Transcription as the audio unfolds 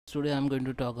Today I'm going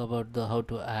to talk about the how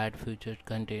to add featured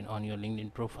content on your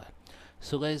LinkedIn profile.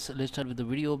 So guys, let's start with the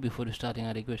video. Before starting,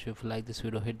 I request you, if you like this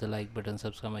video, hit the like button,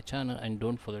 subscribe my channel, and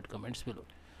don't forget comments below.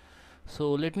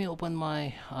 So let me open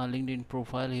my LinkedIn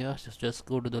profile here. Just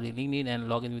go to the LinkedIn and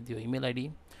log in with your email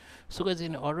ID. So guys,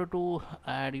 in order to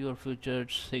add your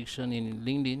featured section in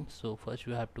LinkedIn, so first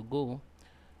you have to go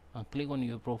click on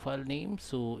your profile name.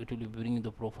 So it will bring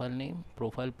the profile name,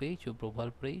 profile page, your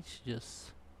profile page.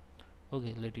 Just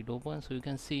okay, let it open so you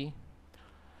can see.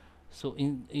 So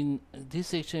in this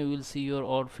section you will see your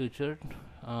all featured,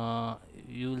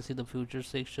 you will see the future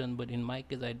section, but in my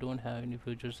case I don't have any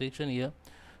future section here,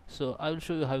 so I will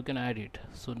show you how you can add it.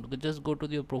 So just go to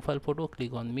your profile photo,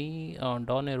 click on me on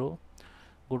down arrow,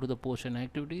 go to the post and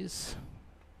activities.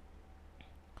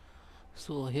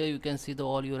 So here you can see the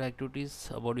all your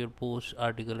activities about your post,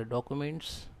 article, and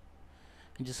documents,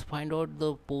 and just find out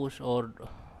the post or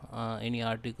any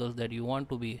articles that you want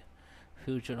to be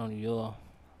featured on your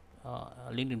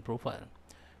LinkedIn profile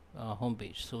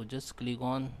homepage. So just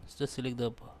select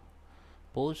the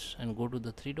post and go to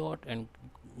the three dot and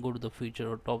go to the feature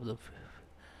or top of the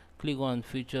click on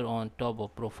feature on top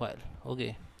of profile.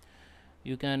 Okay,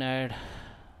 you can add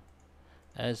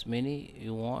as many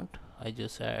you want. I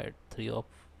just add 3 of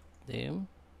them.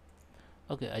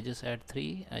 Okay, I just add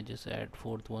 3. I just add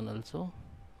fourth one also.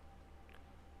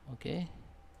 Okay,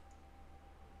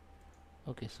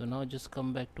 so now just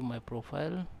come back to my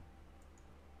profile.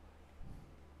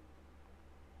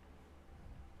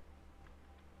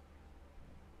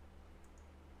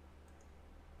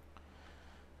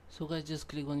 So guys, just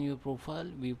click on your profile,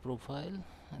 view profile,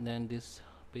 and then this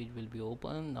page will be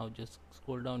open. Now just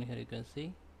scroll down here, you can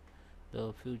see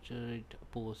the featured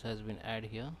post has been added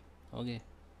here. Okay,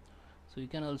 so you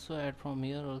can also add from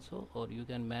here also, or you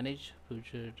can manage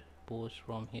featured post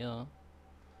from here,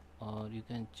 or you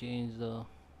can change the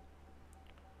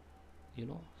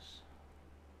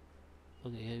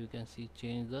okay, here you can see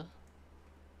change the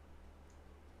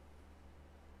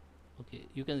okay,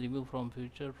 you can remove from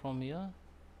feature from here.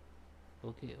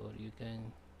 Okay, or you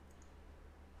can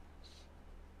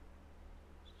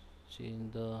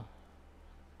change the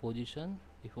position.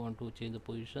 If you want to change the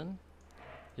position,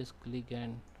 just click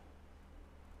and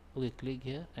click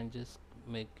here and just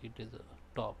make it as a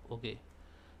top. Okay,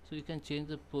 so you can change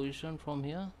the position from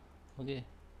here. Okay,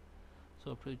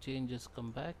 so after you change, just come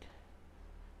back,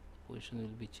 position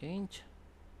will be changed.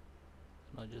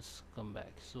 Now just come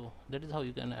back. So that is how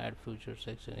you can add feature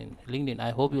section in LinkedIn.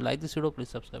 I hope you like this video. Please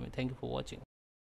subscribe me. Thank you for watching.